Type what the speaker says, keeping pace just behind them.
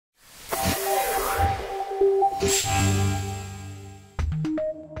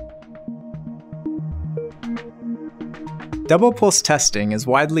Double pulse testing is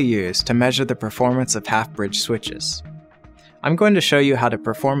widely used to measure the performance of half-bridge switches. I'm going to show you how to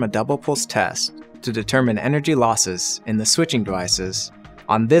perform a double pulse test to determine energy losses in the switching devices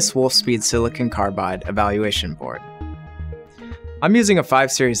on this Wolfspeed silicon carbide evaluation board. I'm using a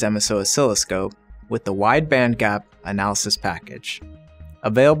 5 series MSO oscilloscope with the wide bandgap analysis package,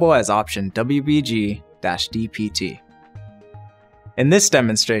 available as option WBG-DPT. In this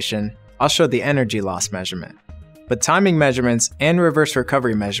demonstration, I'll show the energy loss measurement, but timing measurements and reverse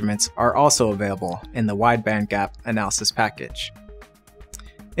recovery measurements are also available in the wide bandgap analysis package.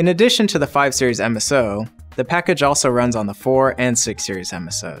 In addition to the 5 series MSO, the package also runs on the 4 and 6 series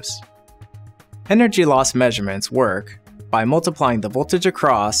MSOs. Energy loss measurements work by multiplying the voltage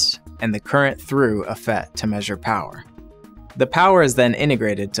across and the current through a FET to measure power. The power is then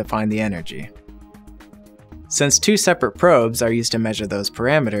integrated to find the energy. Since 2 separate probes are used to measure those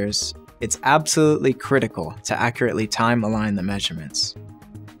parameters, it's absolutely critical to accurately time align the measurements.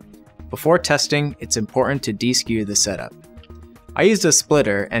 Before testing, it's important to deskew the setup. I used a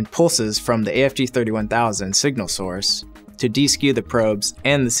splitter and pulses from the AFG31000 signal source to deskew the probes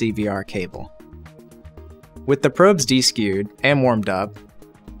and the CVR cable. With the probes deskewed and warmed up,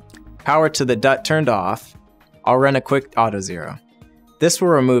 power to the DUT turned off, I'll run a quick auto zero. This will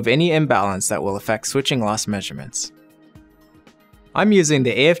remove any imbalance that will affect switching loss measurements. I'm using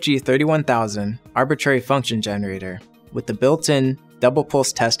the AFG31000 arbitrary function generator with the built-in double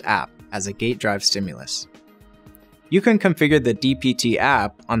pulse test app as a gate drive stimulus. You can configure the DPT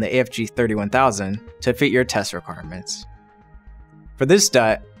app on the AFG31000 to fit your test requirements. For this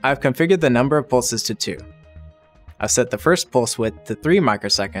DUT, I've configured the number of pulses to 2. I've set the first pulse width to 3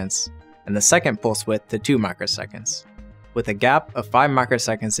 microseconds and the second pulse width to 2 microseconds, with a gap of 5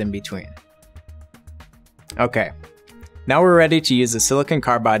 microseconds in between. Okay, now we're ready to use the silicon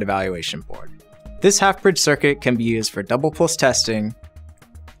carbide evaluation board. This half-bridge circuit can be used for double pulse testing,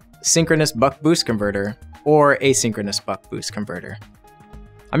 synchronous buck-boost converter, or asynchronous buck-boost converter.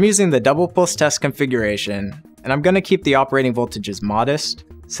 I'm using the double pulse test configuration, and I'm going to keep the operating voltages modest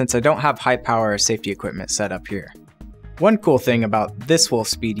since I don't have high power safety equipment set up here. One cool thing about this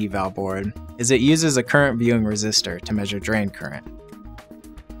Wolfspeed eval board is it uses a current viewing resistor to measure drain current.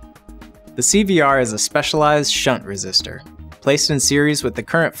 The CVR is a specialized shunt resistor, placed in series with the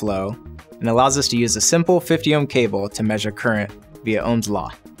current flow, and allows us to use a simple 50 ohm cable to measure current via Ohm's law.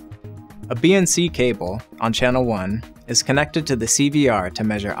 A BNC cable on channel 1 is connected to the CVR to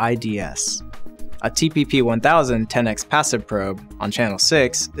measure IDS. A TPP1000 10x passive probe on channel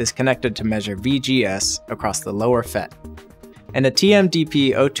 6 is connected to measure VGS across the lower FET. And a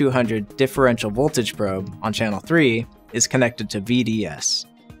TMDP0200 differential voltage probe on channel 3 is connected to VDS.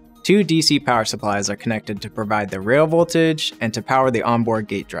 2 DC power supplies are connected to provide the rail voltage and to power the onboard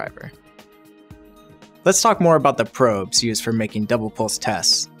gate driver. Let's talk more about the probes used for making double pulse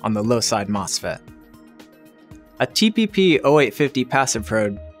tests on the low side MOSFET. A TPP0850 passive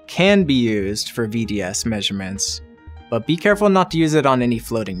probe can be used for VDS measurements, but be careful not to use it on any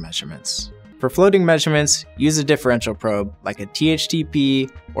floating measurements. For floating measurements, use a differential probe like a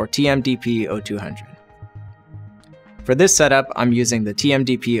THTP or TMDP0200. For this setup, I'm using the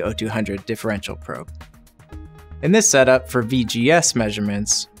TMDP0200 differential probe. In this setup, for VGS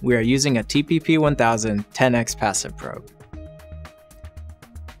measurements, we are using a TPP1000 10x passive probe.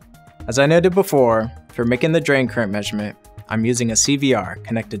 As I noted before, for making the drain current measurement, I'm using a CVR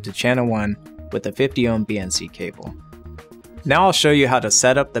connected to channel 1 with a 50 ohm BNC cable. Now I'll show you how to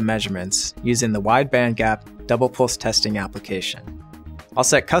set up the measurements using the wide bandgap double pulse testing application. I'll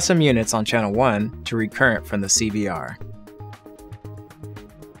set custom units on channel 1 to read current from the CVR.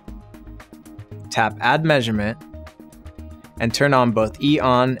 Tap Add Measurement, and turn on both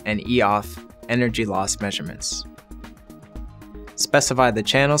EON and EOFF energy loss measurements. Specify the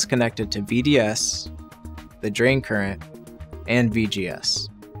channels connected to VDS, the drain current, and VGS.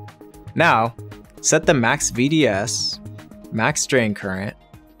 Now, set the max VDS, max drain current,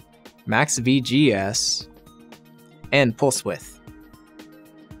 max VGS, and pulse width.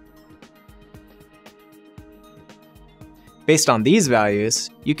 Based on these values,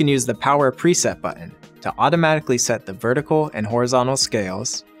 you can use the Power Preset button to automatically set the vertical and horizontal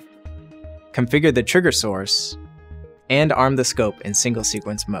scales, configure the trigger source, and arm the scope in single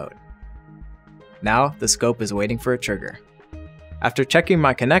sequence mode. Now the scope is waiting for a trigger. After checking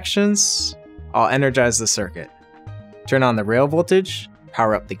my connections, I'll energize the circuit, turn on the rail voltage,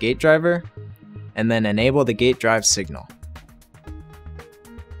 power up the gate driver, and then enable the gate drive signal.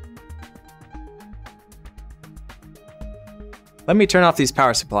 Let me turn off these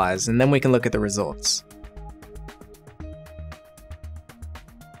power supplies and then we can look at the results.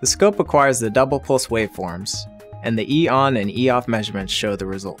 The scope acquires the double pulse waveforms, and the EON and EOFF measurements show the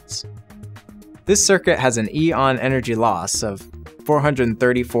results. This circuit has an EON energy loss of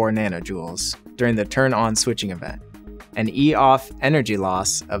 434 nanojoules during the turn-on switching event, and EOFF energy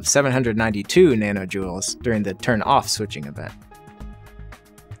loss of 792 nanojoules during the turn-off switching event.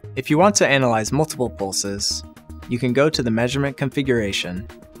 If you want to analyze multiple pulses, you can go to the measurement configuration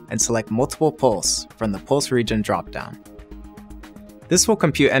and select multiple pulse from the pulse region dropdown. This will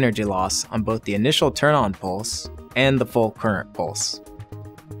compute energy loss on both the initial turn-on pulse and the full current pulse.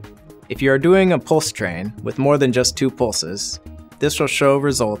 If you are doing a pulse train with more than just 2 pulses, this will show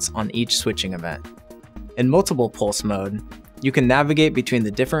results on each switching event. In multiple pulse mode, you can navigate between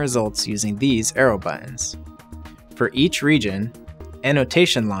the different results using these arrow buttons. For each region,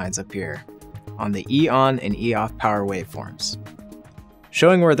 annotation lines appear on the EON and EOFF power waveforms,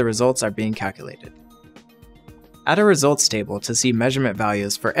 showing where the results are being calculated. Add a results table to see measurement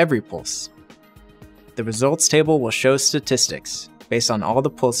values for every pulse. The results table will show statistics based on all the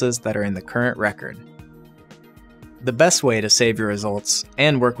pulses that are in the current record. The best way to save your results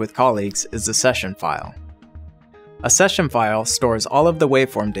and work with colleagues is the session file. A session file stores all of the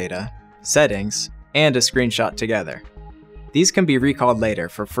waveform data, settings, and a screenshot together. These can be recalled later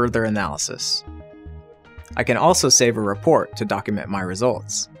for further analysis. I can also save a report to document my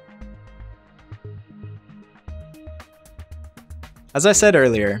results. As I said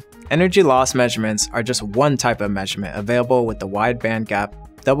earlier, energy loss measurements are just one type of measurement available with the wide bandgap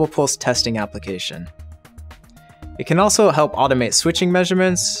double pulse testing application. It can also help automate switching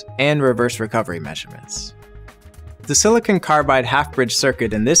measurements and reverse recovery measurements. The silicon carbide half-bridge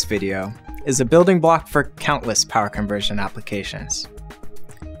circuit in this video is a building block for countless power conversion applications.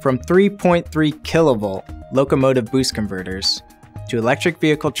 From 3.3 kilovolt locomotive boost converters to electric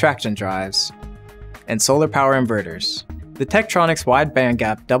vehicle traction drives and solar power inverters, the Tektronix wide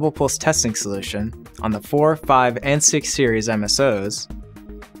bandgap double pulse testing solution on the 4, 5, and 6 series MSOs,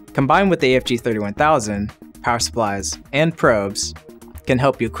 combined with the AFG 31000, power supplies, and probes, can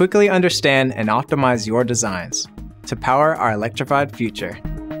help you quickly understand and optimize your designs to power our electrified future.